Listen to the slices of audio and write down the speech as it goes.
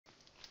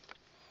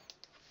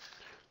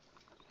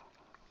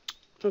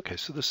Okay,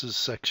 so this is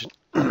section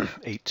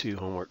 8.2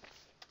 homework.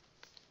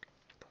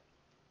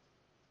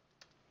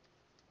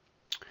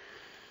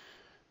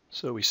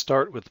 So we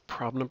start with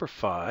problem number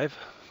 5,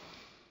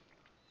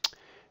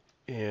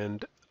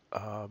 and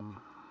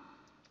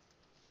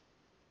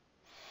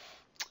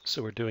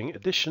so we're doing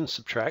addition,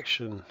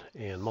 subtraction,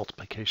 and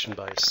multiplication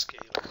by a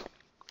scale.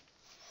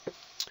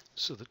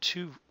 So the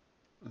two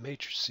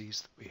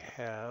matrices that we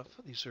have,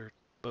 these are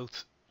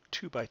both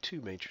 2 by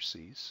 2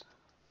 matrices.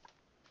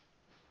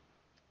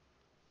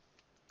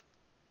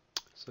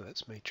 So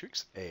that's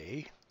matrix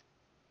A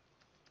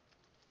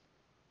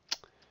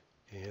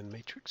and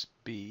matrix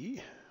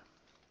B.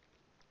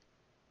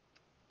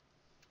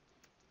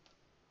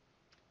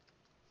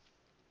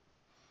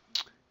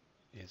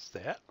 Is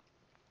that.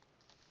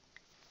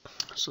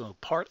 So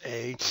part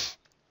A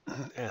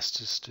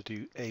asked us to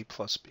do A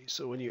plus B.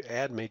 So when you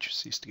add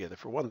matrices together,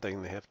 for one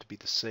thing, they have to be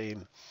the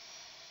same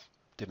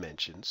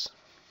dimensions,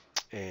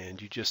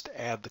 and you just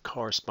add the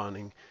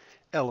corresponding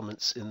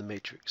elements in the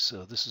matrix.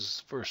 So this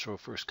is first row,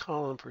 first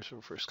column, first row,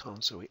 first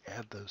column, so we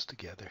add those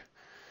together.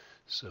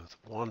 So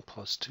 1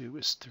 plus 2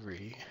 is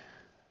 3,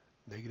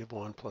 negative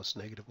 1 plus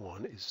negative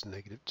 1 is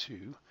negative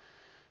 2,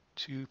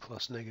 2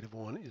 plus negative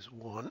 1 is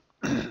 1,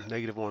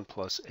 negative 1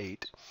 plus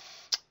 8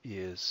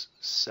 is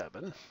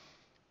 7.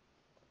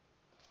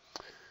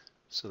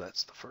 So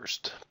that's the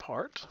first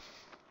part.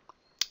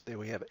 Then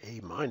we have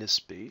A minus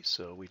B,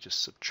 so we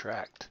just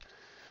subtract,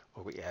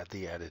 or we add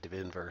the additive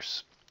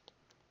inverse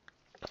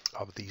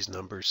of these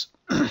numbers.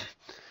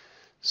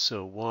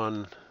 So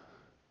 1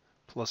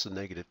 plus a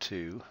negative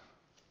 2,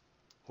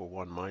 or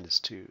 1 minus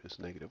 2 is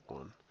negative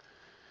 1.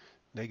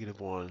 Negative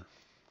 1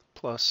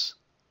 plus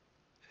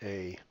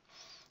a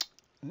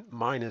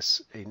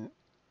minus a,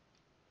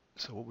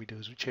 so what we do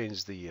is we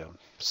change the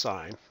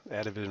sign.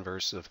 Additive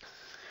inverse of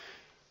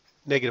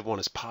negative 1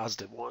 is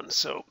positive 1.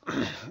 So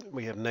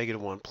we have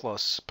negative 1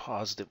 plus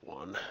positive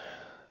 1,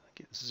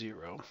 get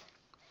 0.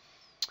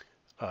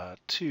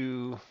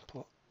 2,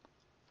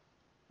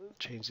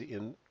 change the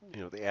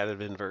the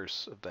additive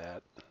inverse of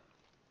that.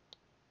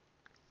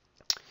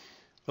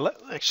 Well,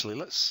 actually,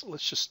 let's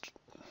just,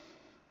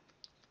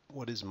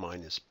 what is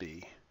minus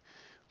b?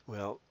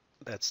 Well,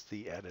 that's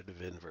the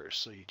additive inverse.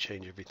 So you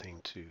change everything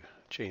to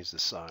change the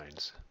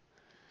signs.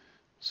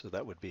 So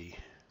that would be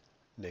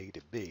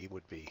negative b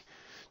would be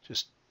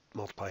just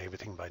multiply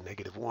everything by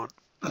negative 1.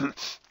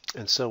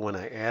 And so when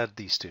I add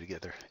these two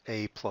together,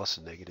 a plus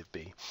a negative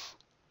b,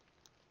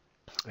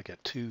 I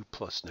get 2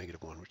 plus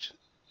negative 1, which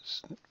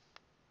is,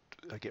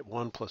 I get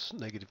 1 plus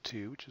negative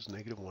 2, which is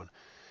negative 1.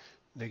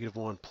 Negative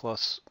 1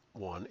 plus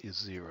 1 is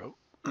 0.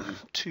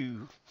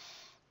 2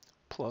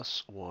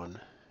 plus 1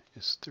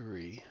 is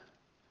 3.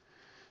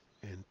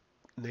 And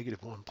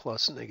negative 1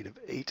 plus negative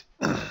 8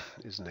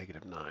 is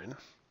negative 9.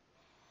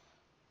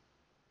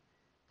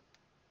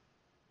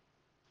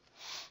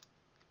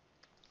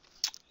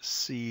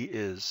 C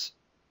is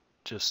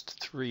just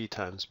 3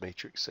 times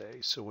matrix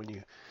A. So when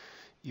you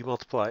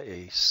multiply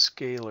a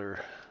scalar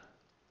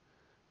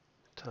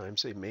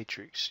times a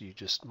matrix, you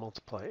just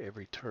multiply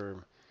every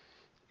term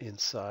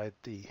inside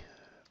the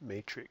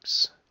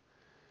matrix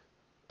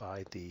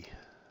by the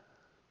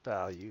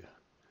value.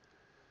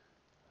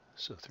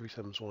 So 3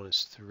 times 1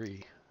 is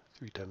 3.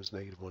 3 times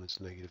negative 1 is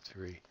negative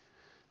 3.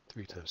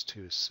 3 times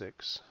 2 is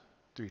 6.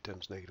 3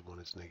 times negative 1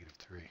 is negative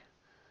 3.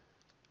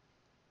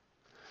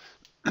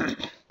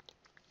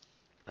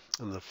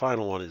 And the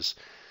final one is,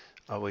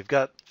 we've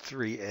got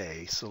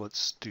 3a, so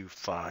let's do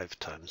 5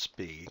 times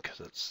b, because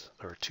that's,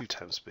 or 2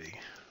 times b,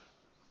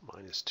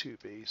 minus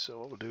 2b. So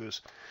what we'll do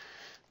is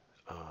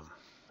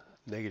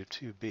negative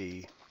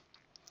 2b,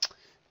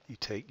 you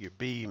take your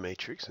b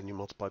matrix and you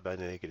multiply by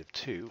negative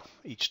 2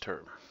 each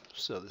term.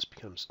 So this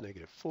becomes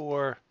negative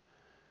 4,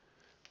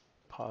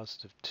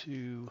 positive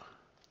 2,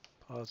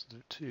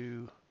 positive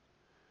 2,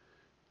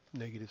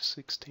 negative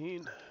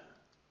 16.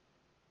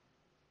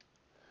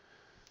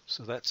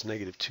 So that's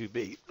negative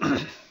 2b.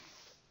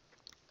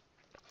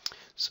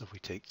 So if we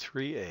take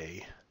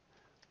 3a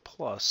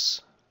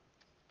plus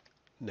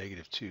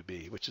negative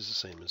 2b, which is the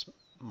same as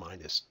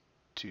minus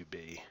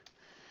 2b,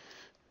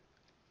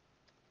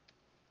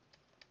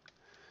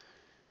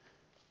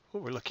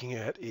 what we're looking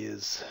at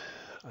is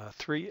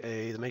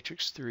 3a, the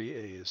matrix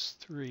 3a is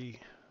 3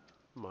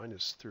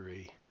 minus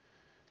 3,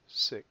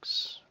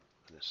 6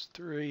 minus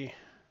 3.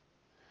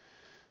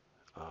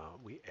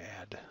 We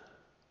add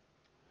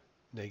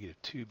negative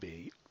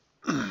 2b,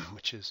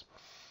 which is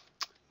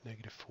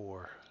negative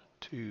 4,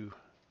 2,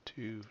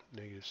 2,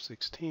 negative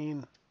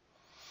 16.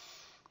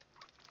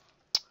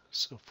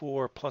 So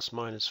 4 plus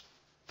minus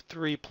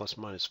 3 plus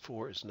minus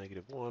 4 is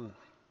negative 1.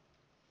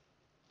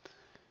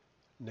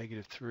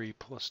 Negative 3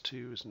 plus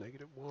 2 is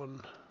negative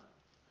 1.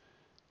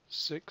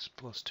 6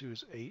 plus 2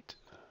 is 8.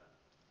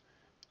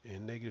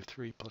 And negative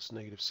 3 plus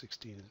negative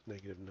 16 is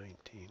negative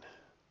 19.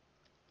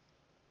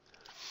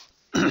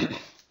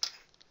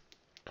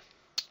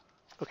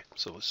 Okay,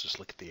 so let's just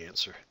look at the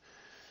answer.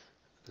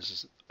 This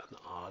is an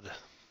odd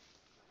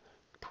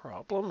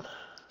problem.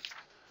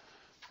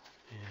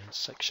 And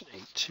section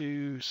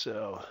 8.2,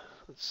 so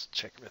let's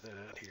check everything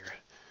out here.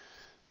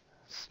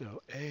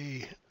 So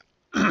A,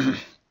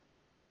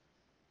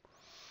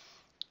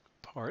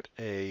 part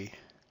A,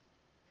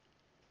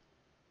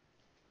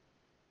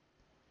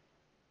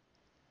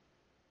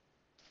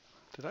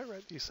 did I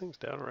write these things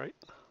down right?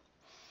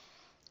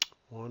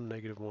 1,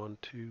 -1,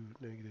 2,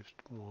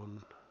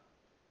 -1,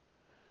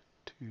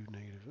 2,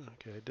 negative,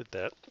 okay, I did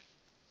that.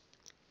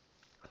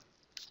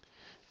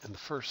 And the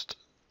first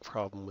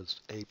problem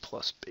was A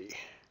plus B.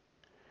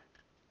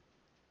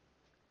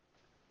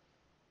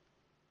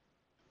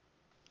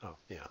 Oh,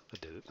 yeah, I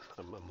did it.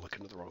 I'm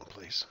looking at the wrong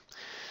place.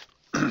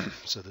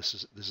 So this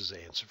is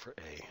the answer for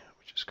A,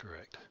 which is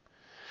correct.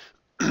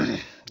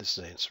 This is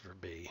the answer for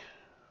B,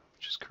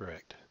 which is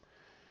correct.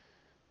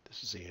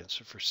 This is the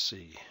answer for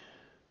C,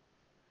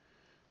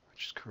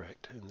 which is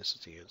correct. And this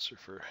is the answer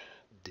for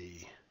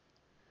D,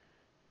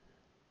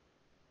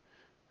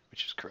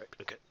 which is correct.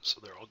 Okay,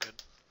 so they're all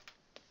good.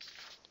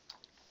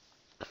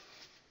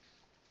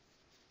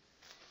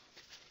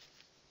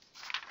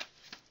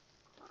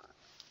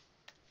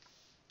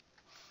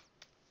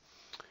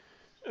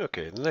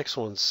 Okay, the next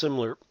one's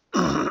similar.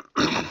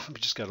 We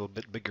just got a little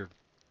bit bigger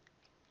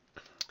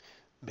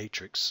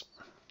matrices.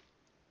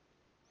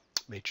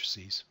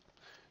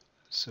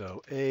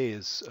 So A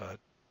is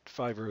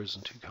 5 rows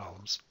and 2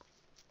 columns.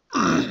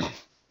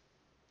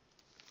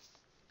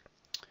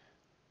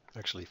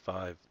 Actually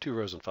 2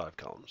 rows and 5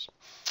 columns.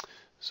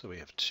 So we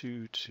have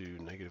 2, 2,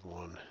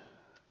 -1,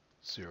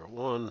 0,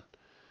 1,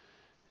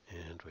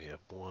 and we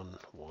have 1,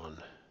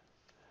 1,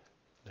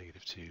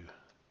 -2,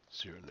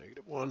 0,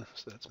 -1.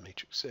 So that's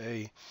matrix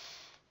A.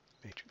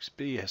 Matrix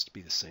B has to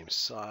be the same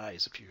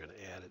size if you're going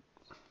to add it.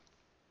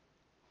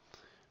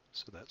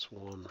 So that's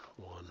 1,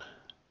 1,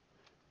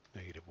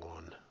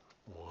 -1,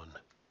 1,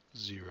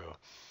 0,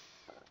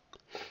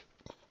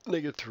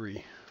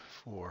 -3,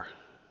 4,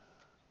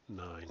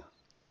 9,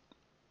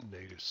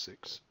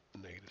 -6,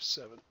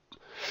 -7.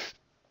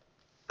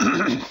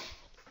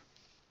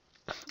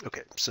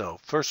 Okay, so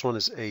first one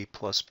is A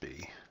plus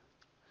B.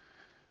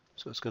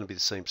 So it's going to be the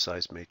same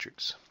size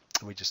matrix.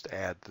 And we just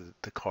add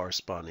the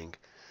corresponding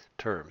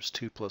terms.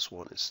 2 plus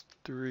 1 is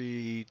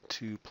 3,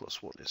 2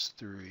 plus 1 is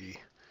 3,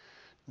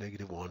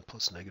 -1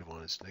 plus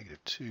 -1 is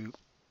 -2,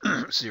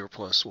 0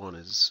 plus 1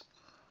 is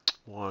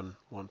 1,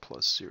 1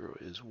 plus 0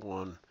 is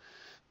 1.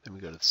 Then we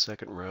go to the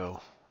second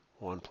row.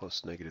 1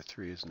 plus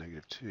 -3 is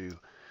 -2,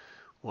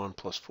 1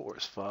 plus 4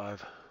 is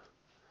 5,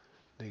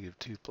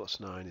 -2 plus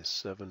 9 is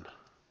 7,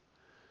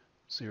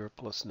 0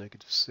 plus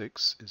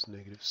 -6 is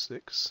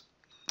 -6,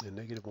 and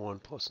 -1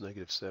 plus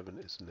 -7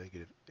 is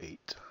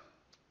 -8.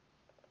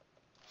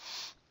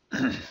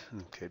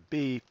 Okay,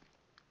 B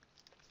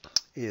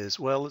is,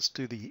 well, let's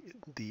do the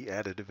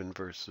additive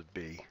inverse of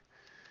B.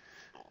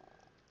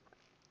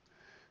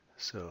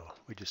 So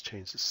we just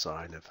change the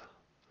sign of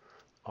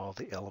all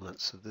the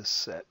elements of this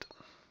set.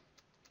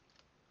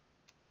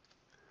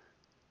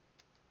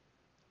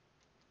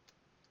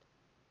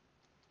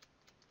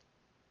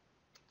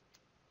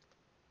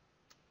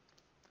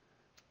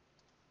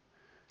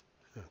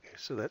 Okay,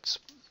 so that's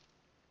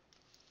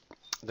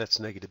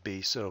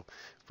 -B. So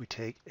if we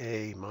take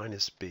A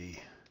minus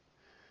B,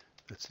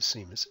 that's the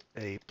same as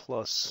A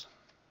plus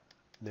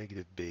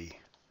 -B.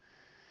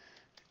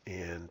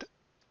 And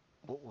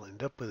what we'll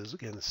end up with is,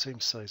 again, the same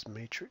size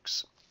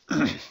matrix.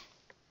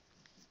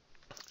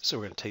 So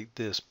we're going to take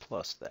this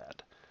plus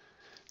that.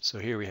 So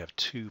here we have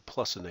 2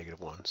 plus a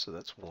 -1, so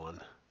that's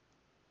 1.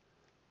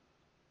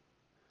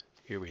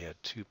 Here we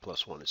had 2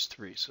 plus 1 is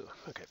 3, so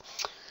okay.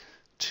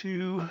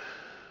 2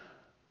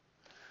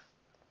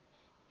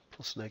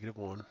 plus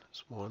 -1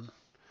 is 1.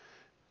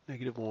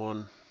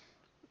 -1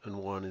 and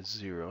 1 is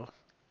 0.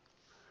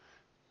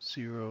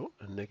 0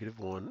 and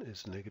 -1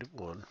 is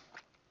 -1.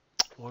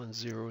 1 and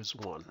 0 is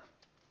 1.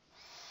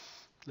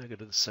 Now go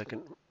to the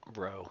second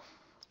row.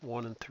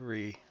 1 and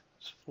 3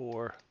 is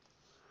 4.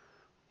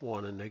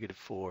 1 and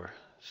 -4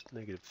 is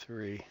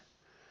 -3.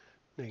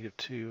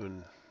 -2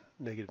 and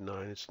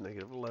 -9 is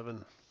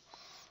 -11.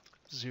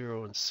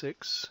 0 and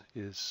 6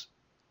 is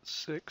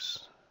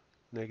 6.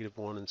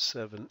 -1 and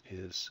 7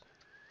 is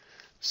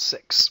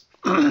 6.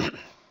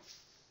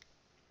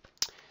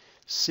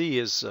 C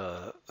is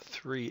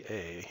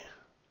 3A.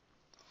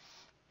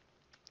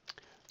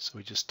 So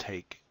we just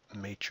take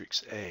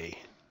matrix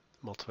A,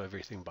 multiply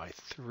everything by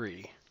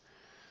 3.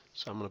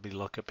 So I'm going to be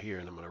look up here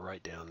and I'm going to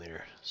write down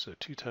there. So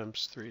 2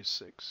 times 3 is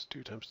 6.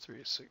 2 times 3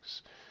 is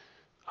 6.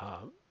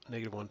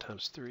 -1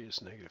 times 3 is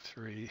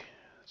 -3.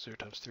 0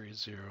 times 3 is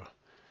 0.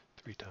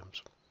 3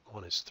 times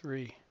 1 is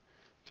 3.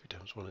 3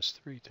 times 1 is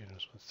 3. 3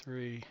 times 1 is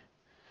 3.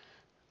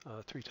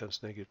 3 times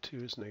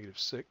 -2 is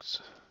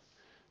 -6.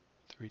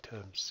 3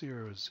 times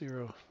 0 is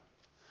 0.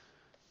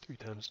 3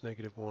 times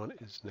 -1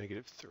 is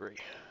 -3.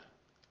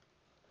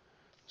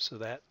 So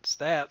that's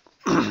that.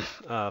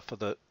 For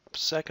the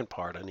second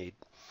part, I need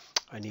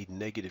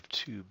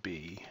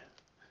 -2b.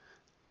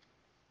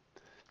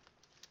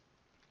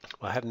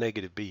 Well, I have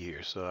 -b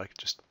here, so I could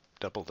just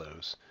double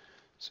those.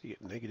 So you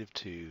get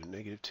 -2,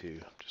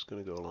 -2. I'm just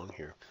going to go along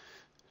here.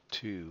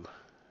 2,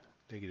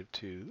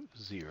 -2,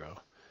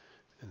 0.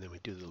 and then we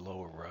do the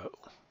lower row.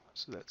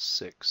 So that's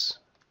 6,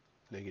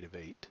 negative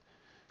 8,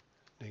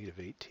 negative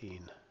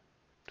 18,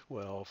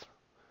 12,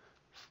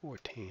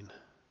 14.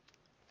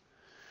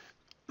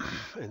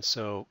 And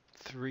so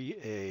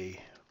 3a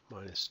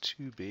minus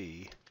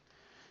 2b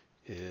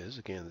is,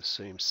 again, the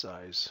same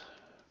size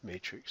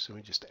matrix. So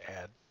we just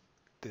add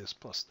this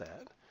plus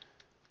that,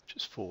 which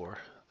is 4.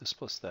 This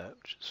plus that,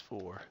 which is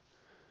 4.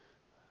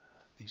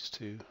 These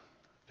two,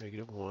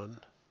 negative 1,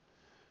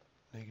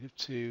 negative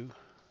 2,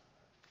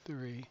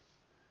 3,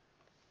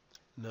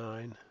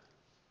 9,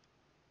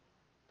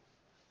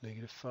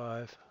 negative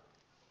 5,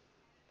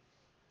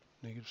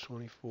 negative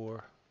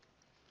 24,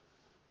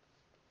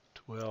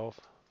 12,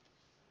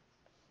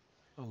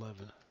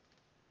 11.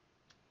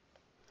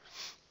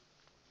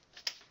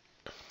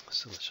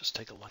 So let's just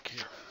take a look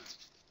here.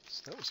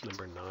 So that was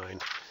number 9.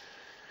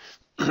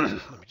 Let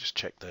me just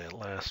check the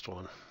last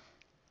one.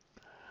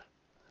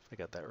 If I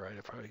got that right,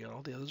 I probably got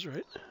all the others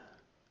right.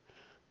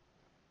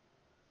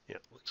 Yeah,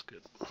 looks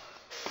good.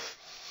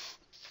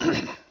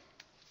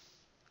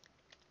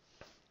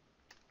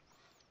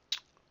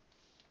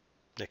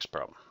 Next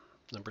problem,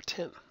 number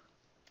 10.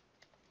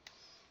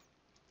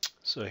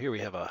 So here we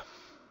have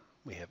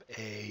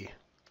A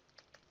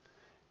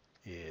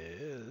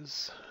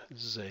this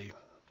is a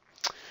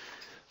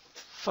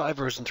 5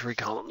 rows and 3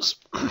 columns.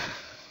 The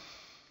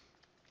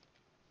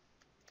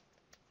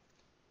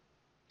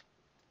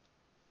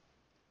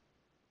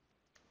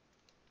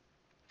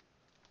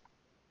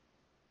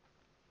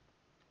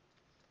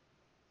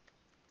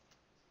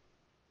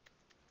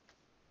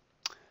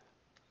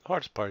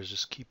hardest part is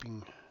just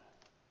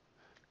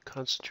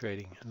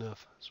concentrating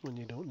enough. It's when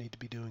you don't need to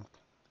be doing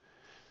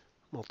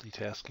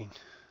multitasking.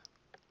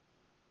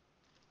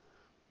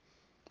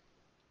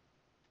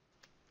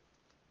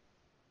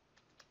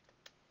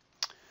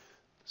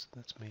 So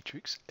that's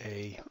matrix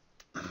A,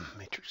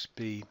 matrix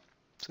B,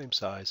 same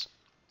size.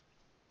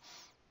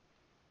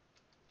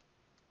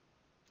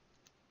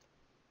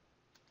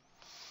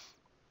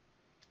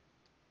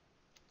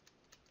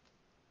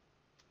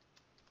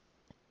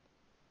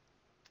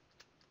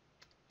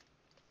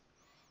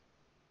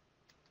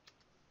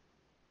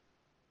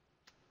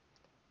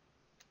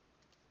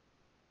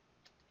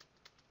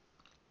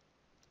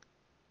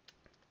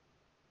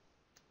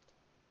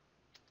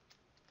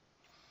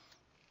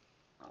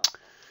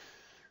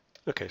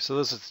 Okay, so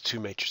those are the two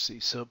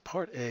matrices. So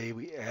part A,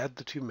 we add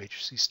the two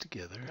matrices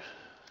together.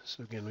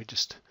 So again, we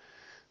just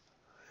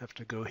have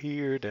to go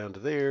here, down to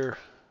there,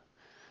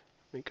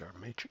 make our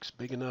matrix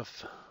big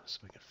enough so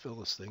we can fill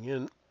this thing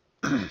in.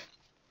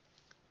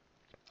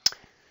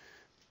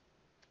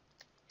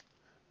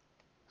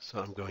 So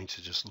I'm going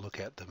to just look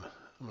at them.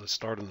 I'm going to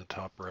start on the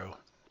top row.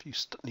 If you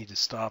need to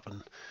stop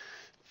and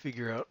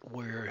figure out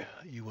where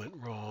you went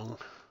wrong,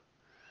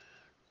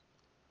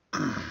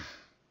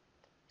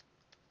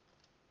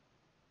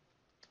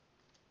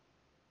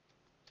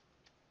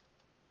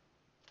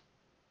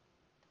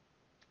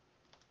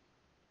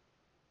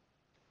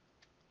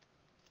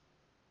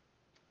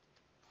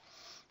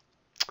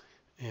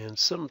 and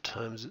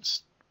sometimes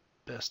it's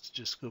best to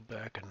just go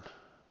back and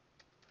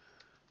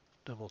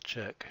double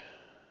check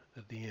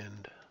at the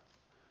end.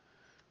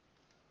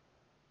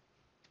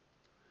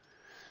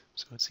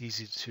 So it's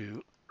easy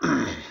to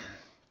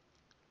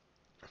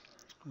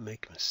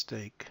make a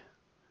mistake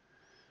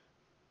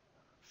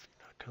if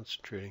you're not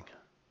concentrating.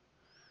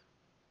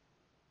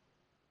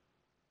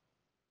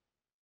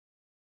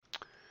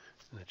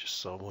 And I just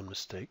saw one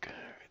mistake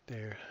right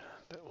there.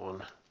 That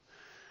one,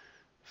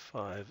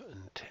 5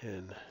 and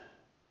 10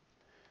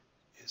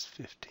 is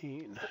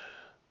 15.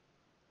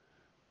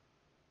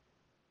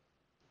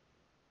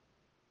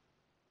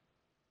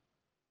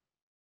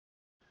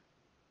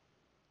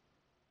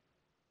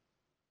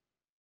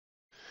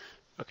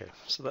 Okay,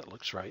 so that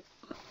looks right.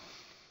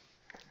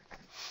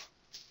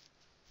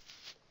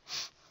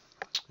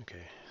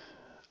 Okay,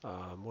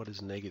 what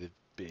is negative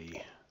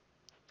b?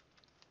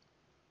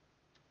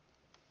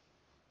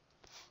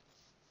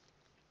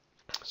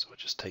 So we'll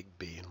just take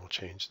b and we'll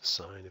change the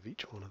sign of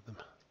each one of them,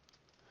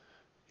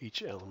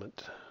 each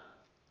element.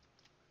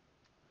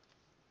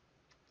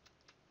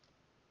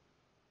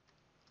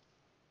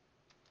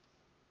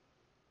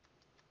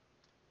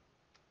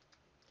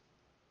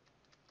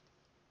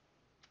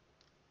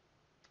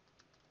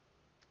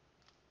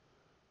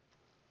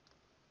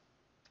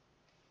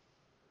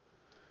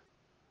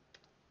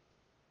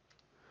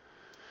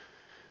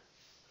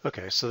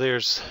 Okay, so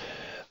there's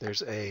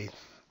a,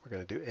 we're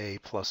going to do a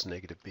plus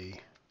negative b, which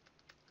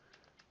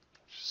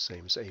is the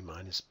same as a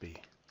minus b.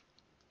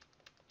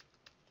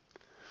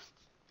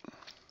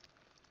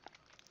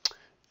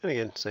 And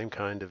again, same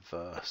kind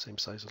of, same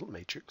size little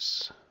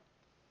matrix.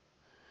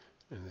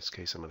 In this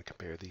case, I'm going to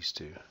compare these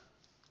two.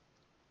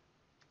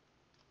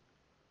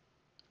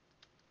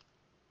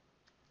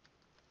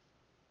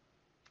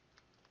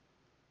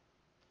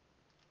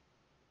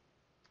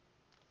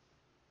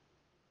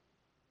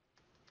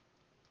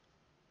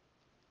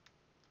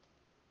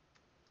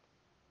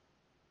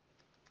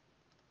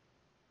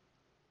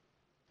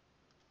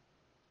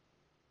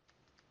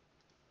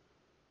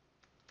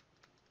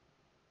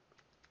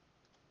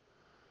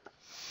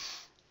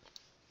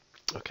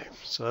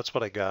 So that's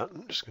what I got.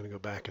 I'm just going to go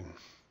back and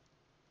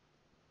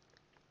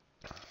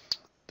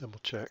double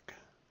check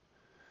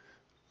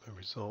my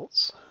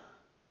results.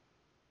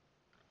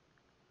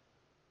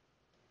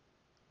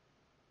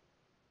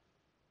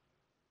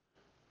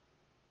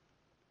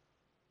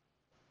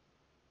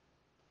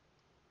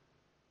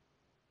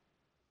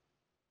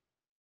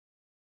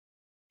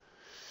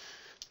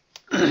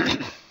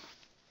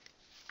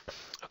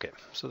 Okay,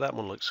 so that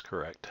one looks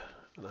correct,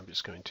 and I'm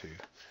just going to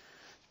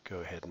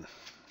go ahead and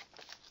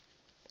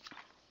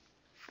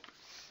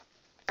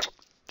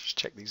just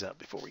check these out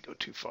before we go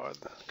too far,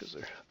 because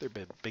they're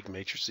big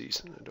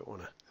matrices, and I don't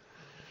want to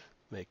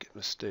make a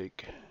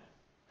mistake.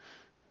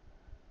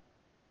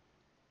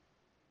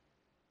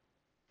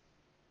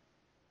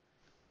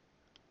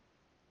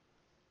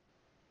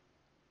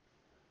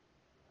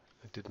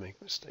 I did make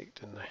a mistake,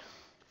 didn't I?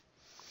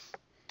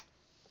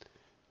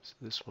 So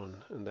this one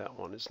and that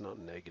one is not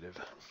negative,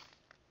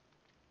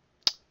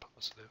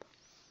 positive.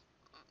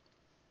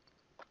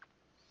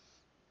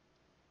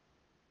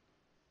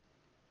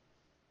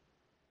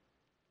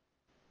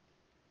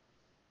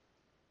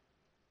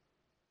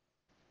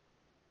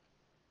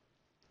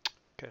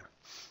 Okay.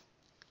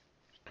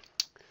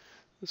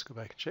 Let's go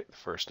back and check the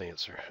first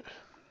answer.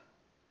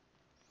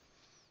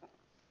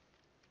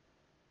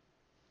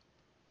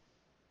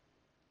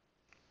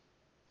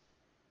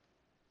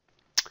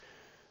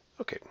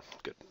 Okay,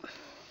 good.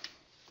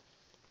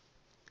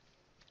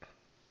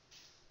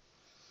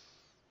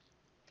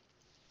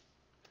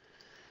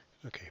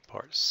 Okay,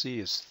 part C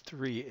is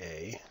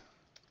 3a.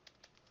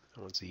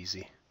 That one's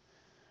easy.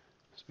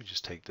 So we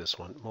just take this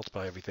one,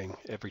 multiply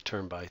every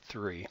term by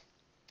 3.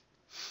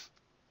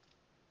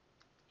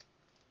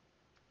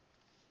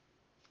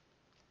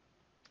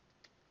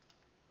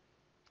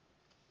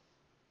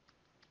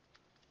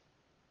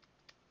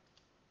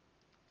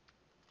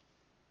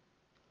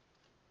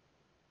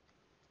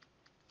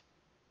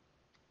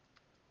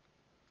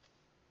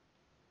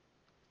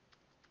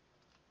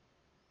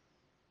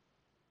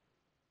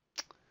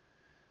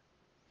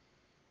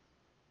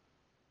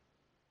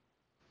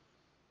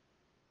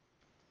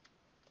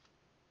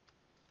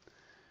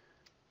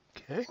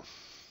 Okay.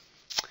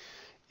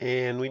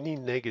 And we need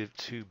negative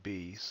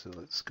 2b, so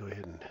let's go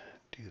ahead and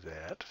do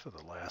that for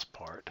the last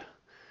part.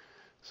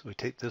 So we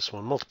take this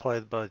one, multiply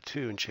it by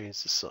 2, and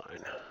change the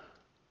sign.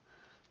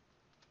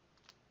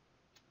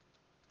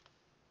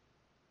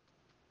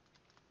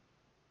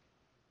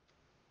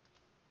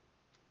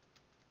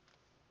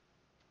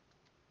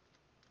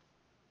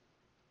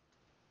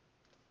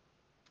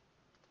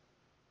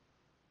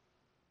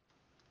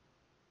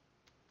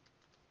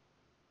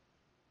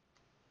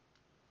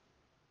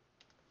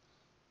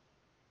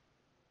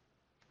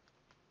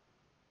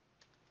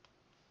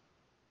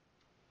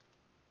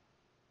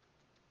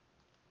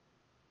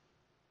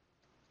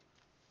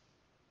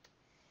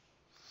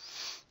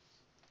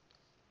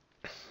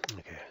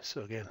 Okay,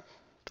 so again,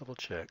 double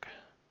check.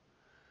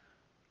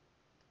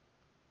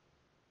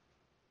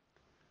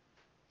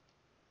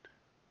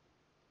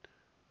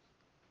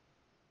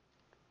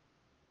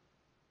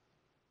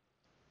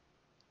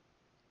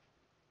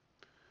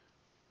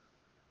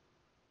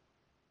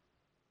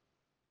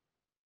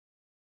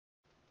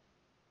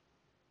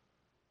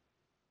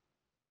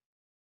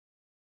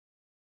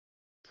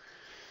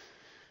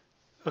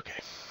 Okay,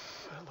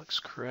 that looks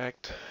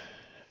correct.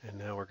 And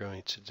now we're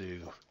going to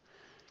do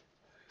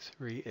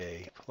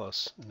 3a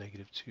plus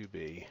negative 2b,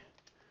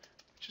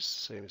 which is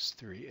the same as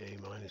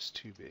 3a minus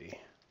 2b.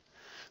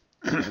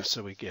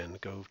 So we again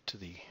go to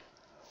the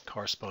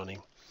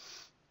corresponding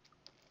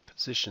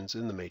positions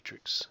in the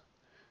matrix.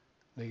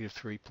 Negative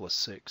 3 plus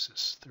 6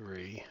 is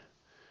 3.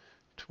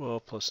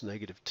 12 plus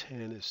negative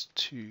 10 is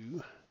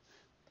 2.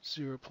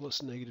 0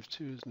 plus negative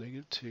 2 is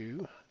negative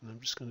 2. And I'm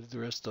just going to do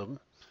the rest of them.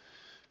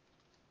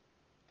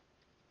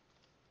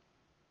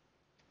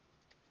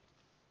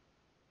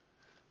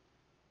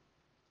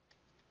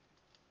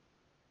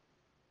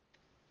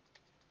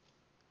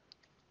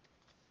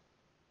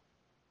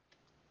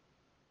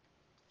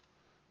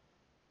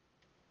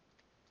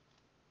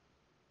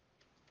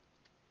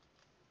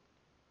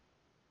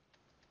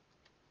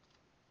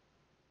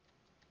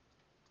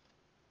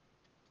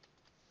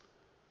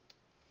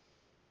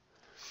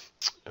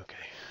 Okay,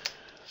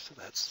 so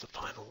that's the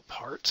final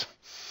part.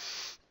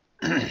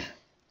 And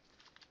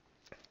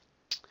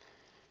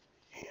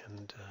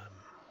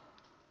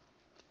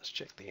let's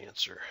check the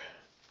answer.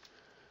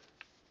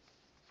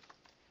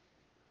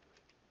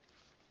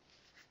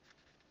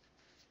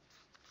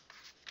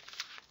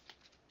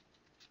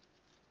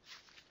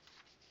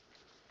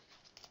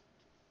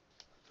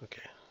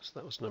 Okay, so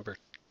that was number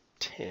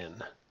 10.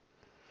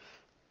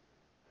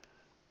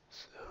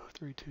 So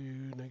 3, 2,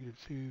 negative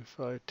 2,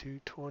 5, 2,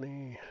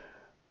 20.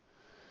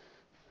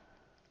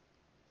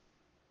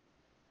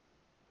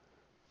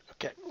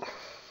 Okay,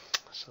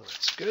 so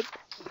that's good.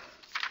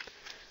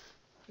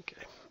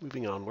 Okay,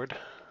 moving onward.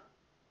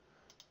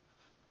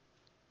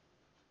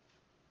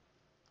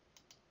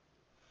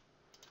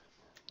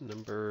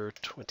 Number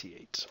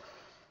 28.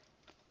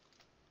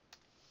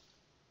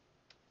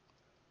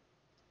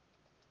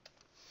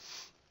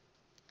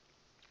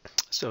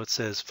 So it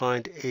says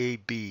find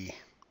AB,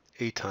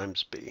 A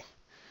times B,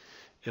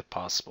 if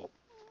possible.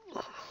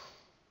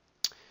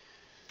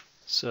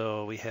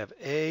 So we have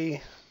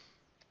A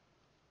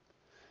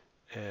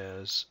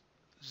as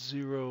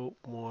 0,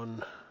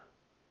 1,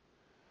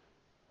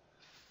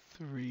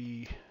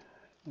 3,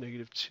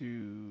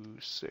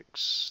 -2,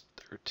 6,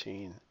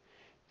 13,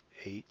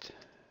 8,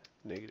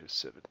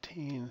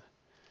 -17,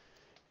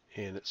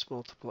 and it's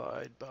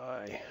multiplied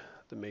by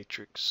the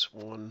matrix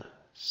 1,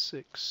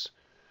 6,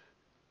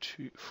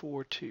 2,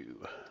 4,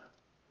 2.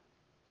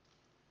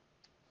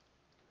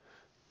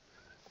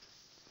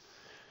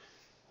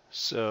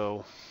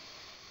 So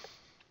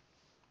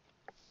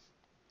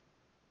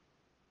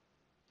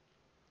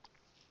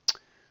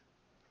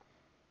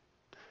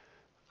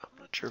I'm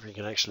not sure if you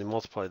can actually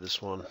multiply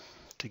this one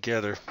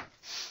together,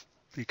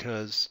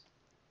 because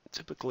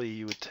typically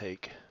you would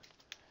take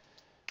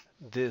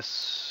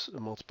this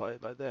multiplied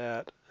by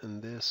that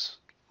and this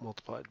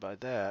multiplied by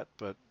that,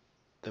 but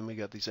then we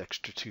got these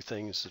extra two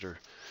things that are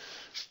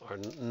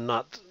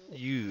not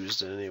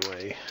used in any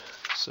way.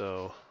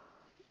 So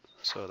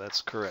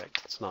that's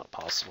correct. It's not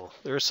possible.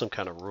 There is some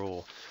kind of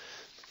rule,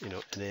 an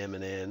M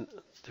and N,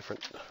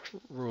 different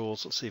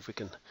rules. Let's see if we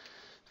can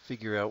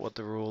figure out what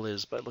the rule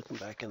is by looking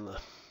back in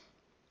the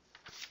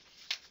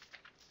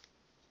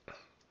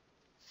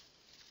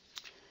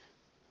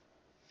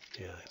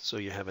so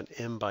you have an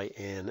M by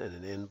N and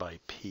an N by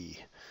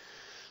P.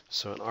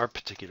 So in our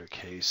particular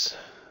case,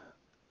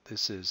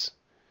 this is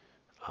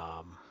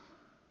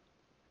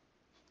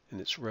and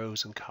it's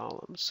rows and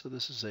columns. So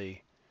this is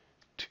a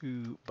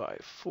 2 by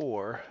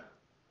 4,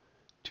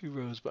 2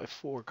 rows by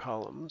 4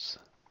 columns,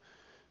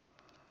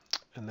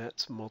 and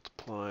that's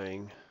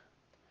multiplying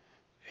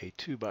a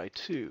 2 by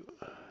 2,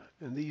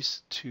 and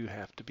these two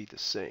have to be the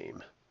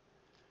same.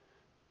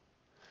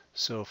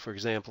 So for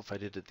example, if I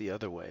did it the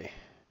other way,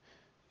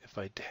 if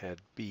I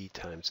had B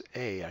times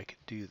A, I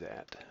could do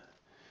that,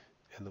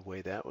 and the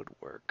way that would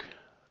work,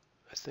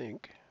 I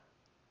think,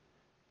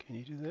 can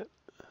you do that?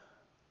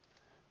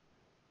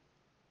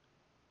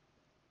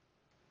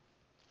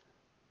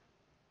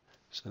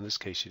 So in this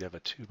case, you'd have a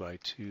 2 by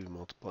 2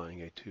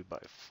 multiplying a 2 by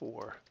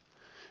 4.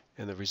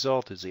 And the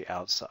result is the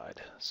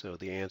outside. So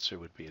the answer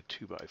would be a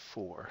 2 by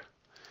 4.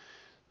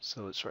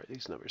 So let's write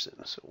these numbers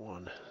in. So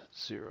 1,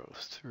 0,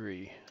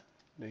 3,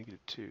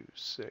 -2,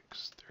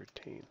 6,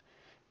 13,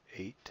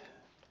 8,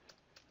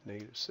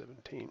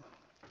 -17.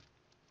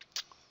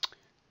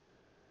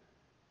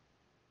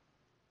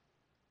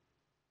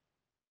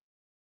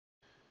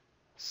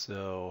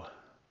 So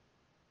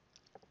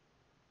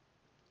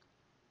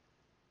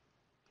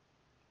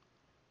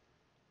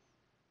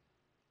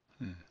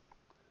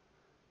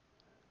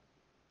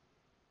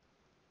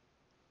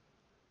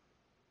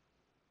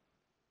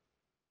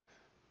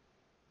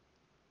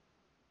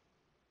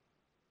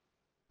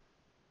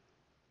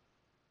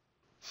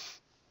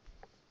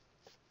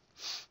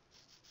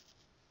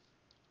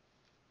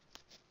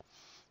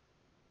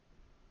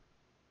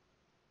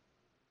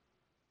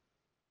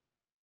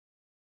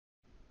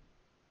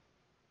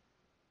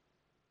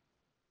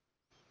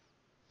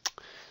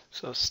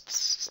So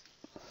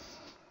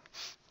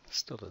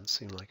still doesn't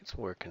seem like it's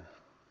working.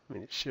 I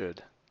mean, it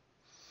should.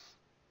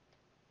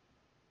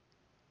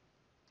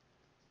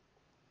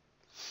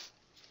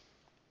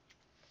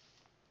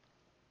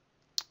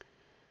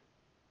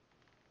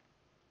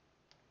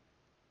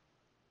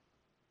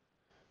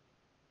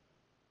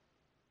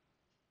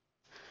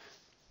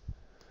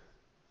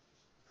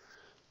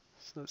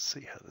 So let's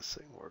see how this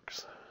thing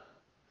works.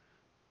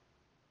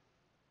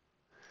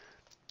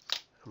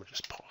 I'm going to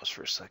just pause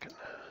for a second.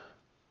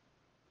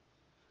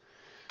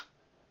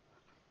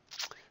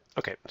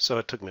 Okay, so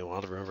it took me a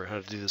while to remember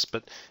how to do this,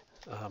 but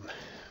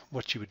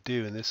what you would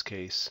do in this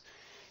case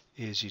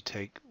is you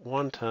take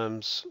 1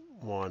 times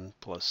 1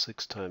 plus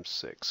 6 times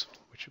 6,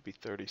 which would be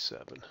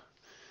 37.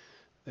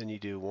 Then you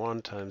do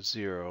 1 times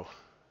 0,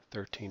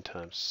 13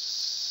 times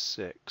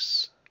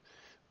 6,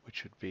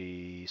 which would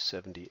be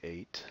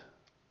 78.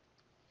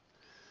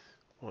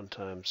 1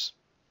 times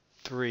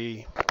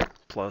 3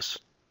 plus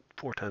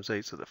 4 times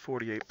 8, so that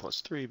 48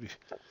 plus 3 would be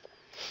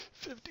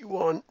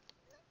 51.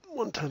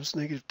 1 times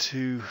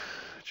 -2,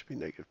 it should be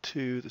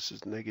 -2. This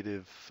is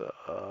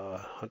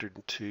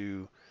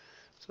 -102,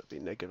 so that'd be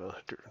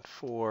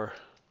 -104.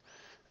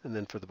 And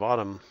then for the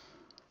bottom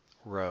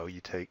row,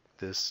 you take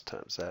this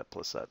times that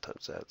plus that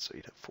times that, so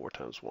you'd have 4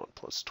 times 1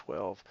 plus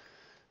 12.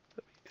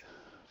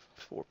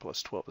 4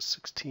 plus 12 is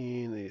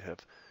 16. Then you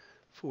have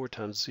 4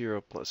 times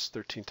 0 plus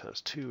 13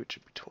 times 2, which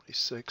would be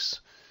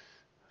 26.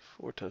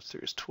 4 times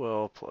 3 is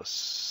 12 plus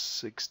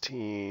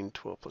 16.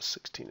 12 plus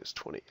 16 is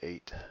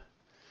 28.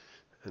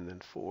 And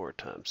then 4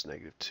 times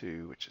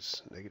 -2, which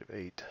is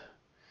 -8.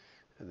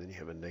 And then you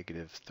have a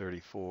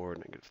 -34,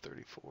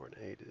 -34, and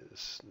 8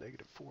 is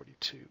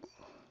 -42.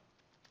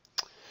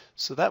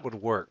 So that would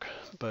work,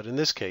 but in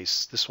this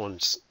case, this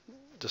one's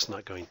just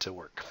not going to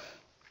work.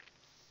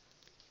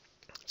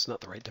 It's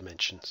not the right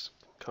dimensions,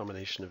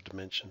 combination of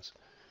dimensions.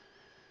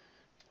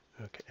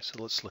 Okay,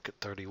 so let's look at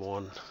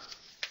 31.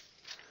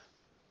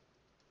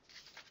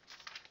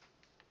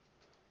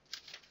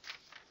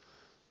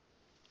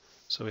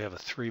 So we have a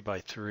 3 by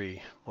 3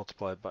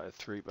 multiplied by a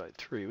 3 by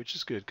 3, which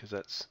is good because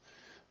that's,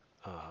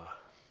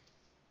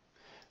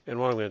 and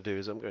what I'm going to do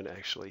is I'm going to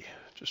actually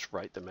just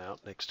write them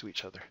out next to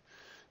each other.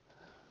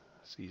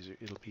 It's easier,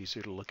 it'll be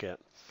easier to look at.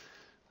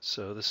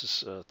 So this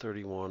is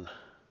 31.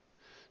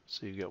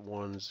 So you get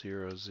 1,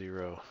 0,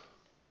 0,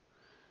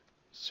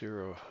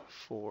 0,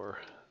 4,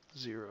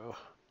 0,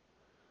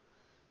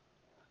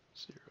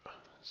 0,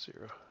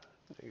 0,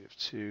 negative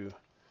 2.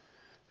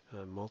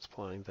 And I'm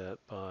multiplying that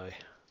by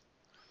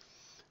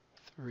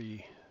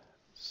 3,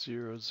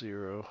 0,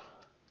 0,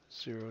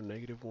 0,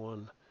 negative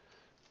 1,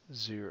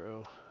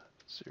 0,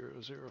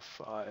 0, 0,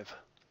 5.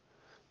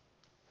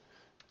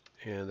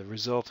 And the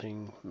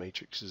resulting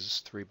matrix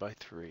is 3 by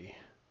 3.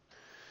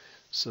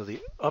 So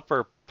the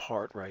upper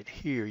part right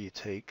here, you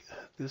take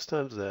this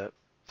times that,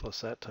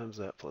 plus that times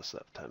that, plus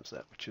that times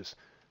that, which is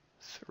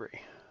 3.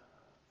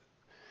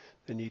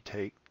 Then you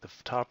take the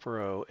top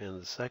row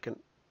and the second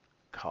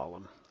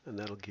column, and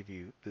that'll give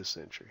you this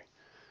entry.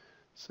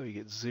 So you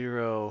get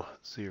 0,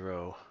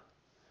 0,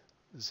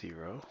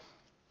 0.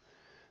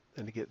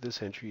 Then to get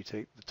this entry, you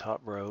take the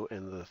top row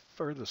and the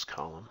furthest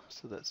column,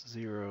 so that's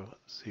 0,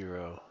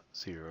 0,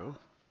 0.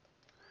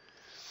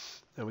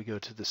 Then we go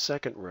to the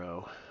second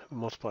row,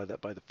 multiply that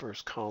by the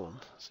first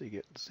column, so you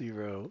get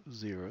 0,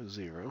 0,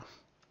 0.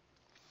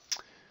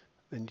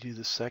 Then you do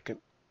the second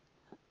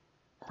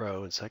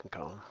row and second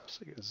column,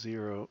 so you get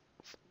 0,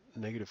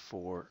 negative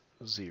 4,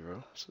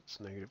 0, so it's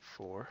negative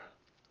 4.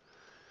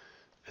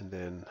 And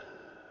then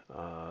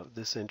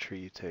this entry,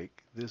 you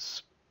take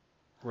this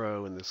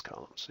row and this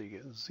column, so you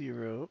get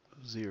 0,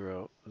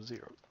 0,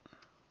 0.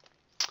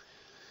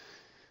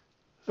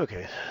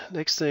 Okay,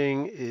 next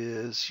thing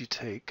is you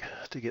take,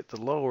 to get the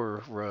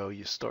lower row,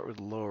 you start with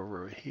the lower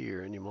row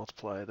here and you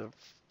multiply the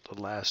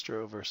last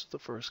row versus the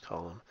first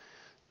column.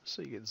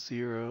 So you get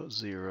 0,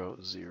 0,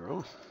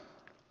 0.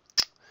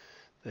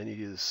 Then you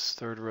do this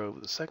third row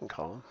with the second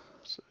column.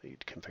 So you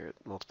compare it,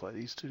 multiply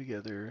these two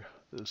together,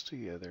 those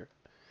together,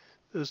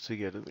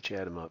 which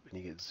add them up, and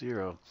you get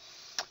 0.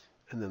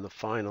 And then the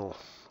final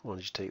one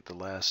is you take the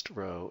last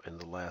row and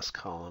the last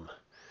column.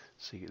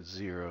 So you get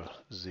 0,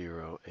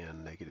 0,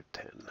 and negative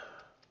 10.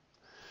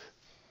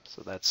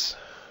 So that's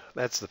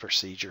the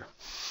procedure.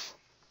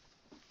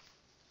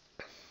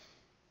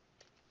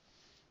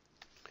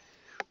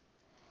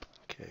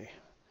 Okay,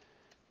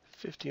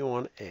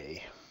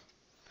 51A.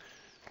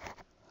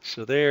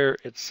 So there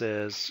it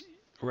says,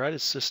 write a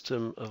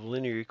system of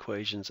linear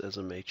equations as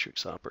a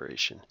matrix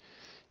operation.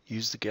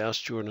 Use the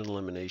Gauss-Jordan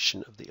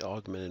elimination of the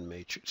augmented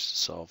matrix to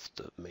solve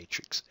the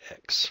matrix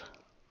X.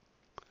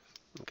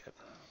 Okay.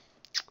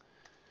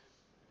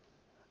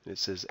 It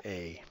says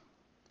A,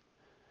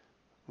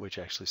 which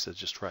actually says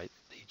just write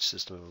each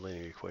system of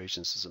linear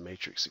equations as a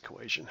matrix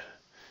equation.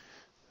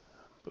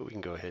 But we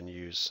can go ahead and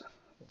use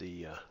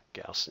the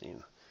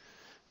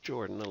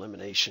Gaussian-Jordan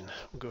elimination.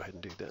 We'll go ahead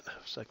and do that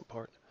second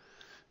part.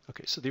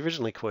 Okay, so the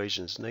original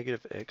equation is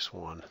negative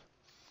x1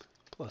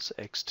 plus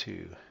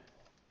x2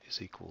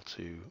 is equal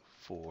to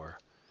 4,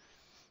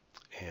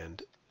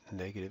 and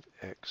negative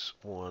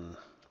x1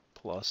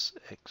 plus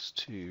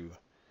x2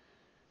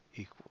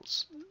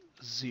 equals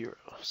 0.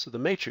 So the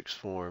matrix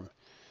form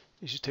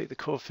is you take the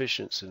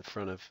coefficients in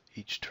front of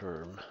each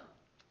term,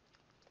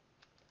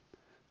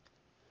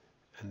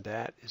 and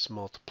that is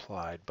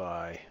multiplied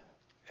by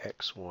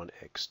x1,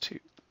 x2.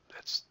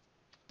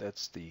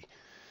 That's the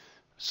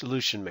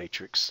solution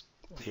matrix,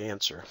 the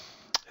answer.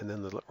 And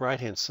then the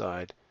right-hand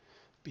side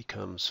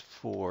becomes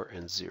 4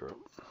 and 0.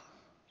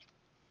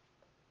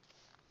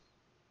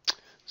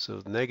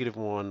 So negative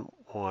 1,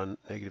 1,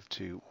 negative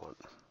 2, 1.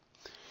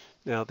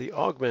 Now the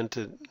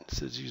augmented, it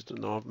says use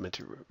an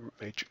augmented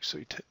matrix, so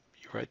you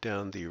write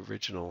down the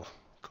original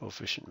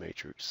coefficient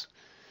matrix,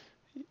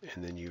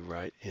 and then you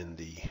write in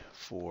the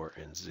 4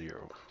 and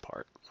 0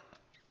 part.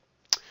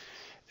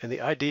 And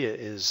the idea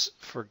is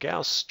for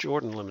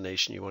Gauss-Jordan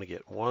elimination, you want to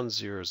get 1,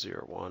 0,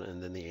 0, 1,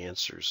 and then the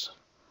answers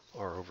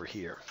are over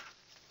here.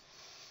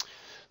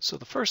 So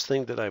the first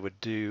thing that I would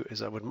do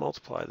is I would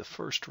multiply the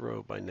first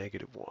row by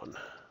negative 1.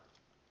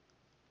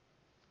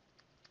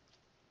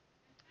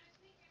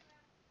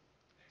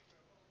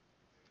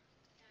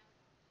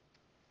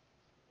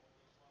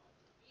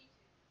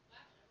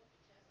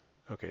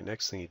 Okay,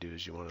 next thing you do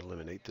is you want to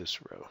eliminate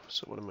this row.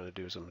 So what I'm going to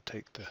do is I'm going to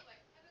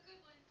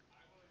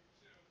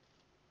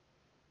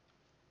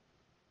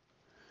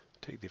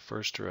take the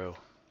first row,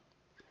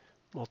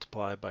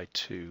 multiply by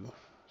 2.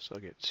 So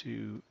I'll get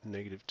 2,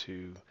 negative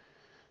 2,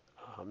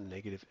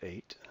 negative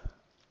 8.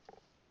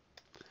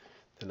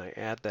 Then I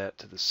add that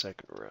to the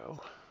second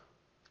row.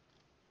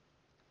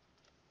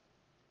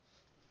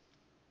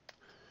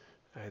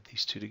 I add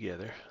these two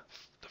together.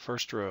 The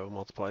first row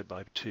multiplied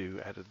by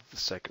 2 added to the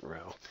second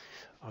row.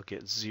 I'll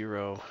get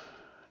 0,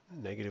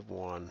 negative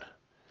 1,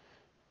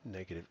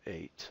 negative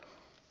 8.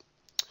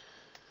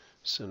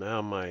 So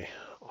now my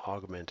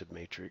augmented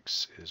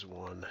matrix is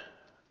 1,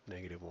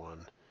 negative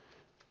 1,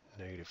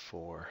 negative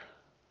 4,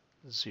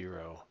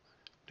 0,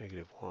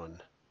 negative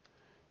 1,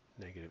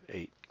 negative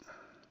 8.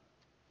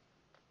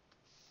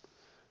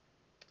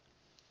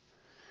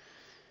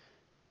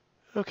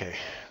 Okay,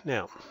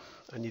 now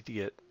I need to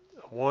get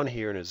a 1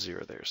 here and a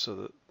 0 there.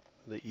 So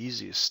the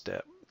easiest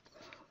step,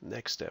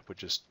 next step, would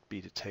just be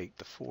to take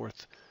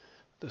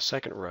the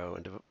second row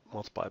and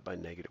multiply it by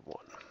 -1.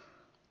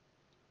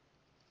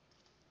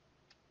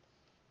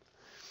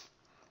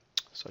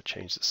 So I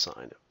change the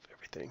sign of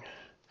everything.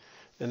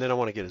 And then I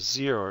want to get a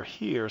 0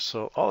 here,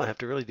 so all I have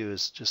to really do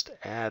is just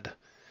add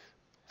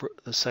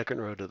the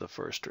second row to the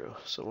first row.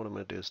 So what I'm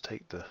going to do is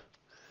take the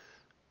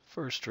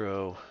first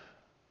row,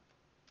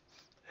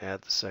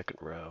 add the second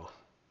row,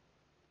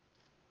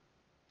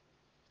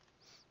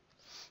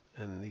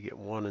 and you get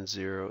 1 and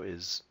 0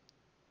 is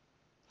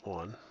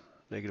 1,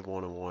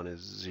 -1 and 1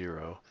 is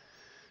 0,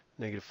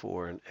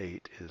 -4 and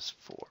 8 is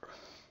 4.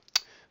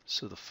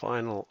 So the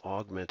final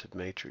augmented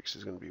matrix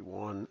is going to be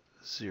 1,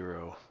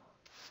 0,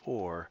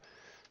 4,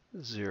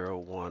 0,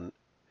 1,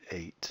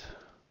 8.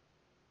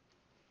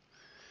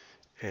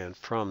 And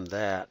from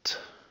that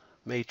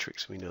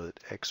matrix, we know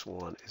that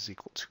x1 is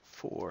equal to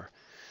 4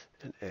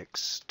 and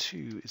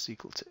x2 is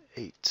equal to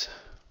 8.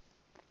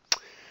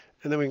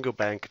 And then we can go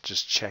back and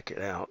just check it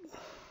out.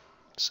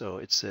 So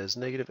it says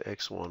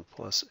 -x1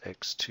 plus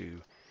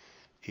x2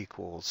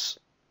 equals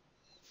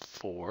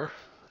 4.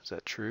 Is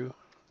that true?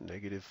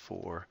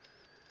 -4,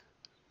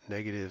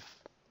 negative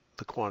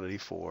the quantity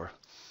 4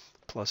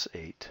 plus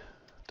 8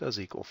 does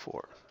equal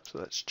 4. So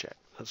that's checked.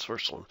 That's the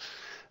first one.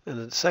 And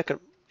then the second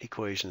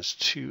equation is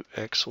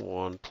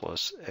 2x1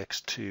 plus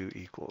x2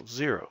 equals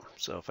 0.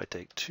 So if I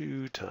take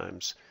 -2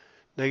 times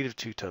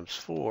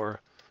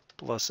 4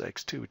 plus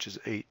x2, which is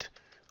 8,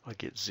 I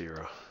get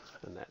 0,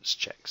 and that's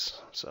checks.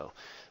 So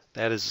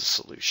that is the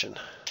solution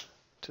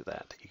to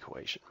that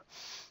equation,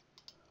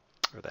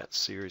 or that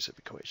series of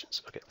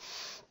equations. Okay.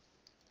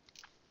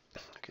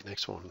 Okay,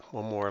 next one.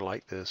 One more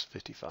like this,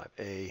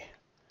 55a,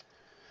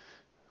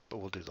 but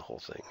we'll do the whole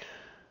thing.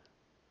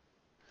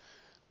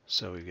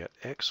 So we've got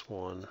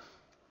x1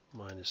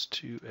 minus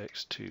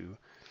 2x2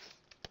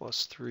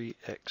 plus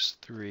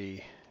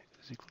 3x3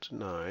 is equal to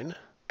 9,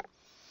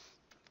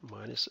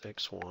 minus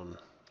x1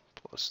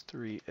 plus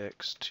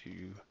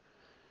 3x2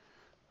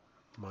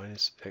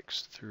 minus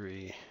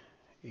x3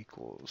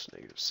 equals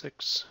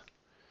 -6,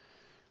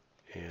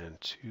 and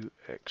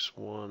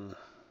 2x1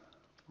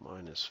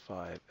 minus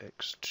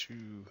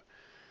 5x2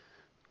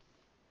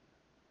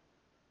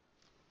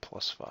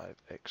 plus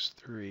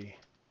 5x3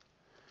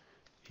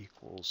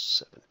 equals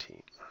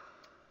 17.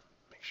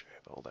 Make sure I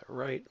have all that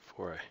right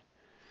before I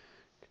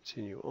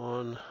continue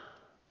on.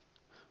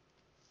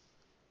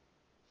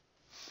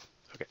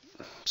 Okay,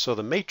 so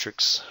the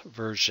matrix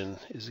version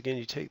is, again,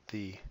 you take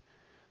the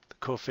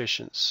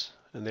coefficients,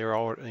 and they're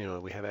all,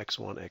 we have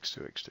x1,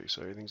 x2, x3,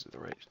 so everything's in the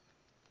right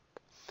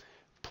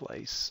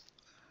place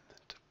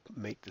to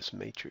make this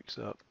matrix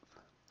up.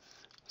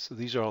 So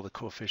these are all the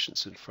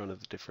coefficients in front of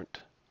the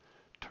different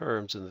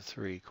terms in the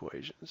three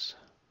equations.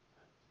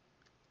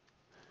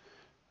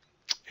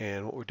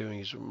 And what we're doing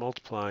is we're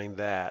multiplying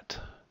that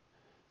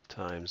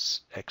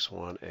times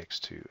x1,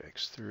 x2,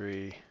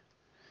 x3,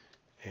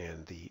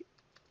 and the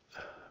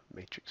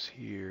matrix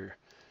here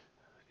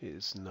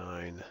is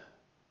 9,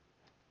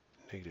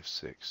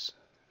 -6,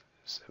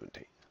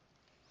 17.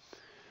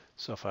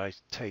 So if I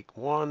take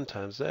 1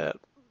 times that,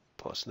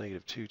 plus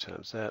 -2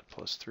 times that,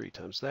 plus 3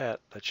 times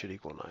that, that should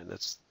equal 9.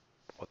 That's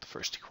what the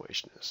first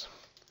equation is.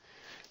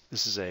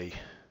 This is a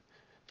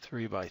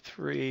 3 by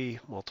 3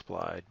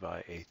 multiplied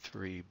by a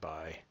 3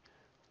 by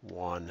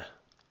 1.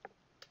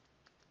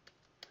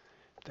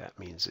 That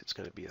means it's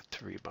going to be a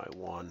 3 by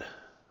 1,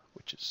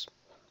 which is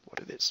what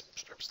it is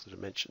in terms of the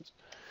dimensions.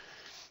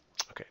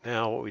 Okay,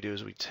 now what we do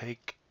is we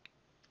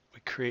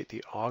create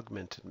the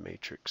augmented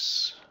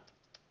matrix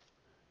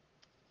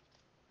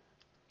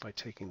by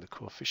taking the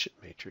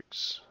coefficient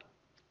matrix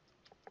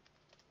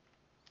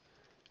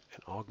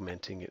and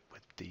augmenting it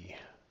with the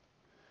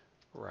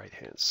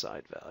right-hand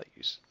side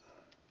values.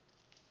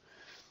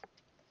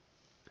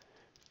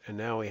 And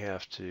now we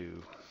have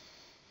to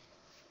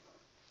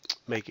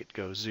make it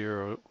go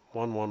 0,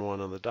 1, 1,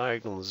 1 on the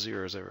diagonal, and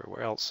 0s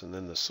everywhere else, and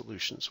then the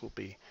solutions will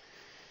be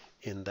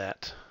in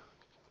that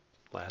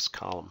last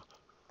column.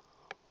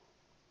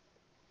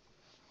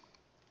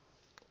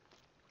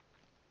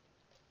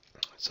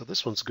 So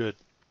this one's good.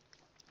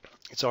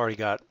 It's already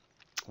got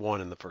 1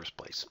 in the first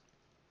place.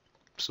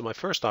 So my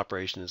first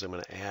operation is I'm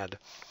going to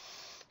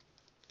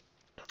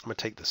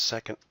take the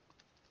second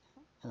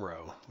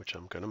row, which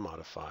I'm going to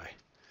modify,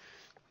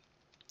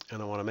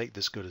 and I want to make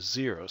this go to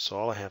 0. So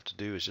all I have to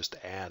do is just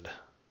add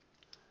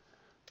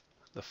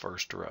the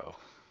first row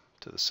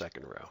to the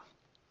second row.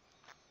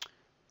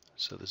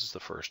 So this is the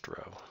first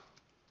row,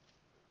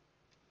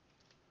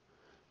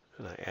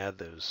 and I add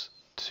those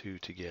two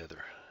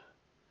together.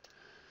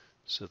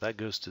 So that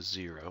goes to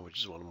 0, which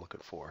is what I'm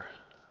looking for.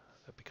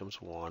 That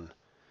becomes 1.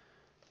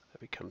 That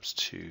becomes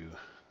 2.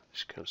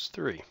 This becomes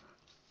 3.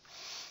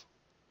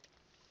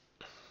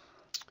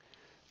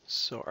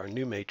 So our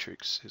new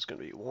matrix is going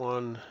to be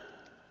 1,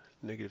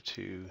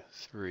 -2,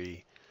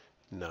 3,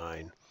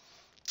 9.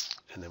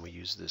 And then we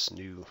use this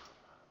new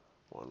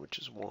one, which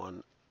is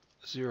 1,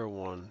 0,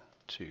 1,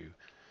 2,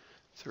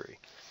 3.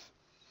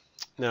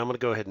 Now I'm going to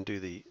go ahead and do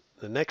the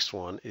next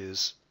one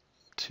is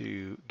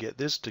to get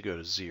this to go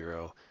to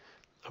 0.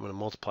 I'm going to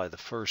multiply the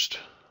first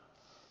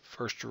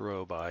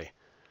row by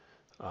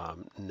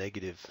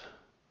negative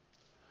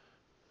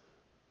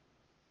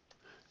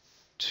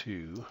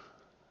 2.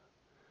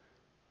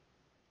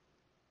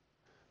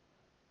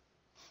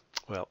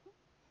 Well,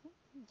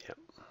 yeah.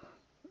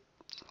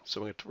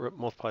 So I'm going to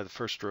multiply the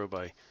first row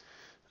by,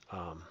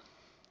 and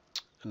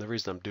the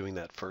reason I'm doing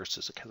that first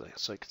is because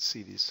so I can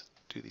see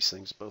do these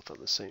things both on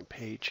the same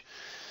page.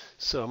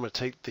 So I'm going to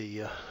take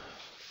the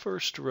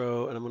first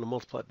row and I'm going to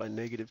multiply it by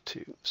negative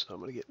 2. So I'm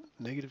going to get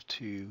negative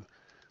 2,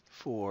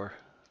 4,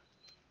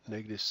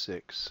 negative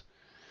 6,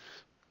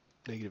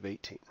 negative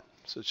 18.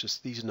 So it's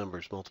just these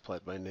numbers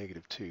multiplied by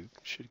negative 2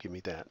 should give me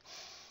that.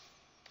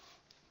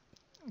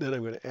 Then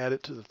I'm going to add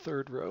it to the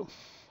third row,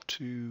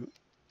 2,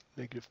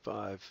 negative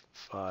 5,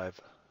 5,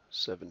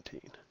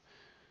 17.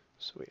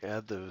 So we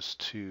add those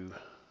two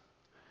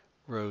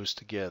rows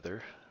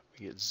together.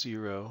 We get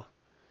 0,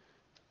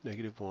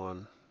 negative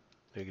 1,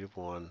 negative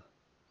 1,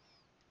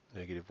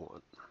 negative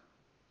 1.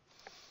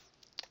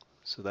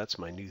 So that's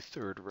my new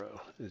third row,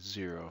 is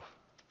 0,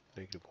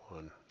 negative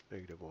 1,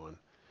 negative 1,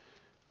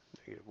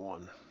 negative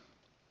 1.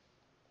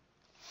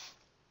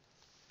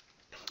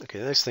 Okay,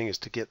 the next thing is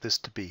to get this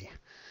to be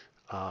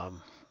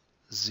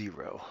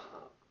 0.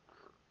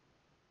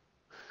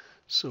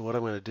 So what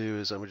I'm going to do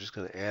is I'm just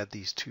going to add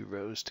these two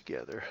rows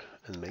together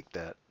and make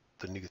that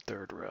the new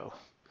third row.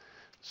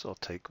 So I'll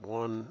take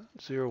 1,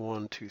 0,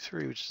 1, 2,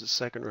 3, which is the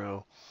second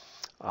row.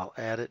 I'll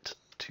add it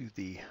to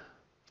the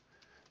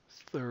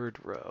third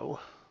row.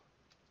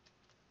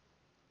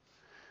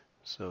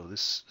 So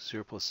this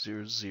 0 plus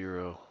 0 is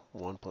 0,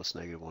 1 plus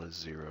negative 1 is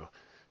 0,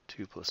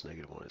 2 plus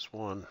negative 1 is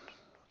 1,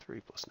 3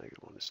 plus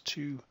negative 1 is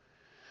 2.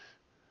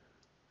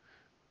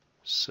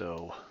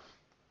 So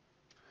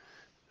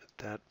at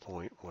that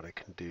point, what I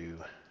can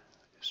do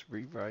is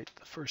rewrite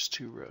the first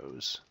two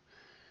rows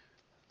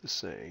the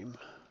same.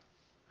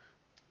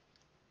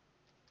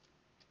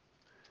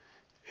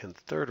 And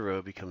the third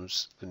row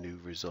becomes the new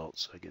result.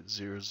 So I get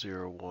 0,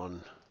 0,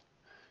 1,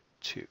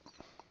 2.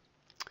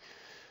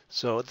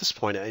 So at this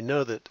point, I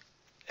know that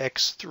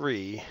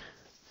x3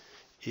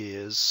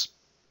 is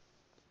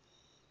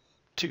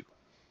 2.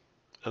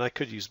 And I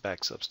could use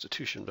back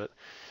substitution, but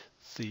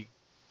the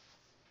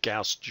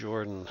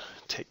Gauss-Jordan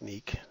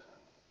technique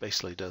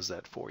basically does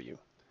that for you.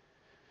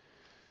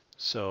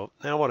 So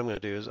now what I'm going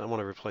to do is I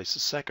want to replace the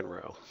second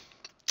row.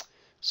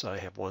 So I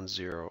have 1,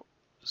 0,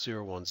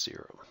 0, 1,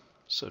 0.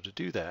 So to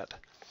do that,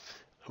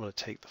 I'm going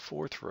to take the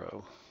fourth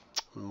row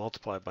and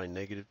multiply by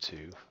negative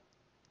 2.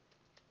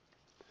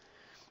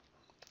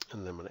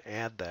 And then I'm going to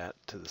add that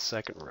to the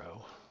second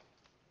row.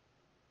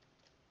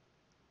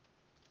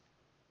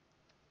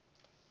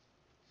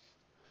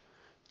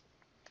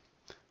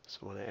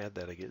 So when I add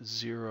that, I get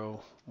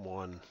 0,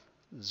 1,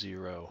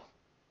 0,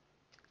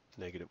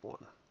 negative 1.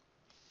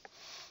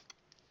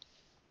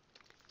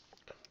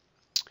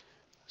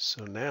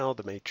 So now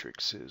the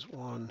matrix is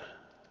 1,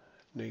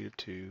 negative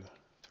 2,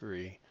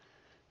 3,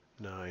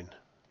 9,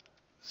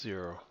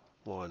 0,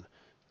 1,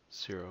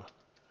 0,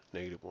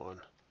 negative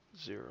 1,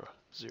 0,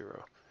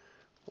 0,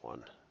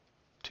 1,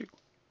 2.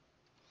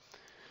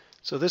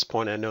 So at this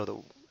point I know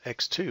that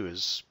x2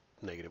 is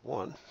negative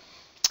 1.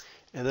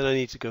 And then I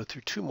need to go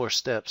through two more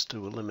steps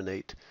to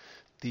eliminate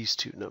these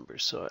two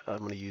numbers. So I'm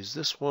going to use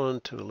this one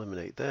to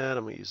eliminate that.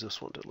 I'm going to use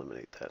this one to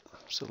eliminate that.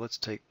 So let's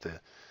take the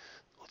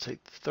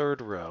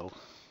third row.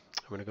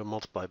 I'm going to go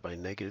multiply by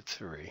negative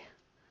 3.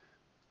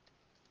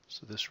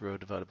 So this row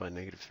divided by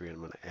negative 3, and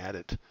I'm going to add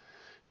it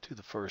to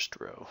the first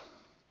row.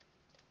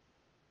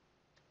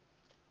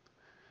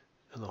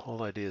 And the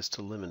whole idea is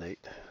to eliminate,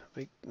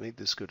 make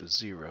this go to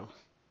 0.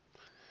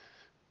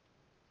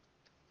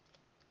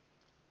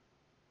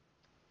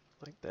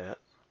 Like that.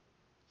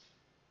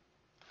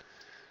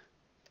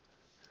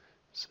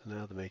 So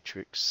now the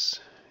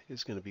matrix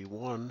is going to be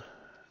 1,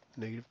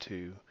 negative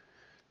 2,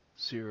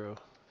 0,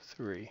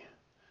 3,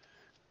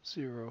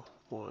 0,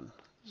 1,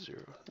 0,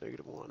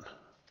 negative 1,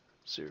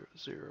 0,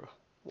 0,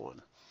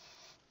 1,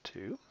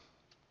 2.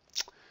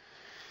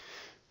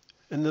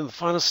 And then the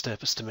final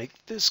step is to make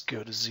this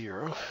go to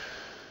 0.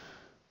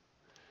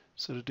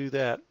 So to do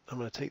that, I'm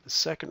going to take the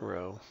second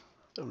row,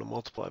 I'm going to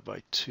multiply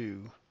by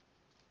 2,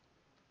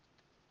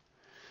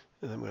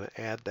 and I'm going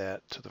to add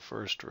that to the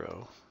first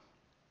row.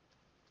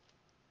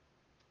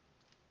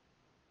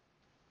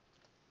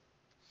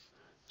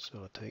 So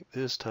I'll take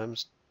this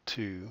times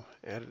 2,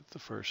 add it to the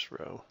first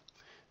row,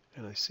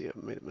 and I see I've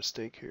made a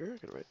mistake here.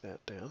 I can write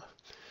that down.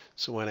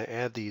 So when I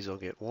add these, I'll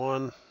get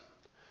 1,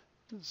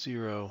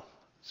 0,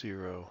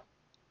 0,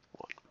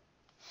 1.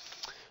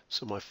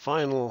 So my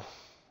final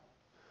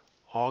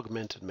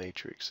augmented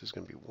matrix is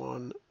going to be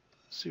 1,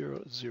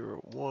 0,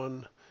 0,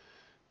 1,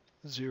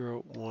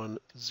 0, 1,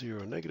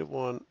 0, negative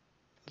 1,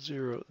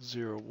 0,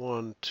 0,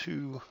 1,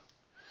 2.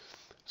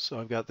 So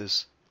I've got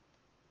this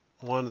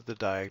 1 at the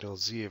diagonal,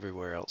 z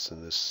everywhere else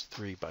in this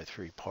 3 by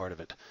 3 part of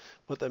it.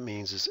 What that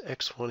means is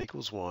x1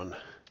 equals 1,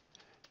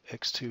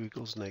 x2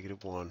 equals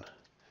negative 1,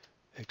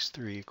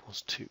 x3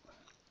 equals 2.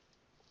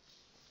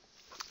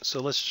 So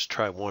let's just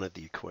try one of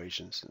the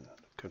equations and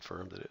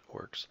confirm that it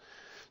works.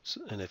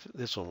 So, and if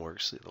this one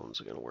works, the other ones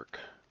are going to work.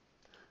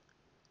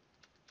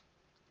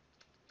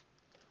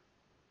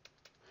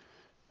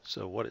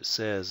 So what it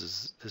says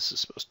is this is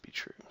supposed to be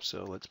true.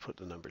 So let's put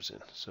the numbers in.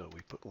 So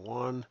we put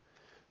 1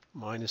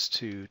 minus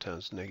 2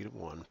 times negative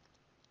 1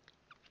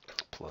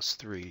 plus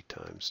 3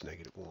 times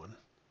negative 1.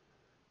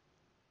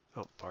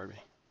 Oh, pardon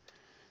me.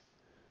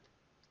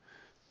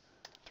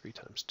 3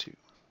 times 2.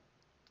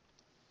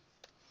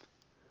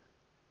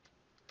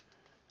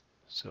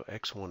 So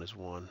x1 is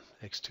 1,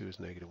 x2 is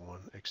negative 1,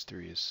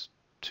 x3 is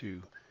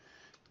 2.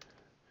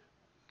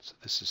 So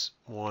this is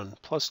 1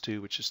 plus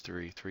 2, which is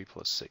 3. 3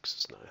 plus 6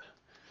 is 9.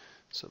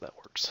 So that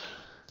works.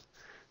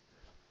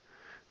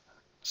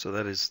 So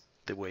that is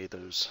the way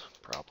those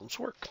problems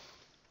work.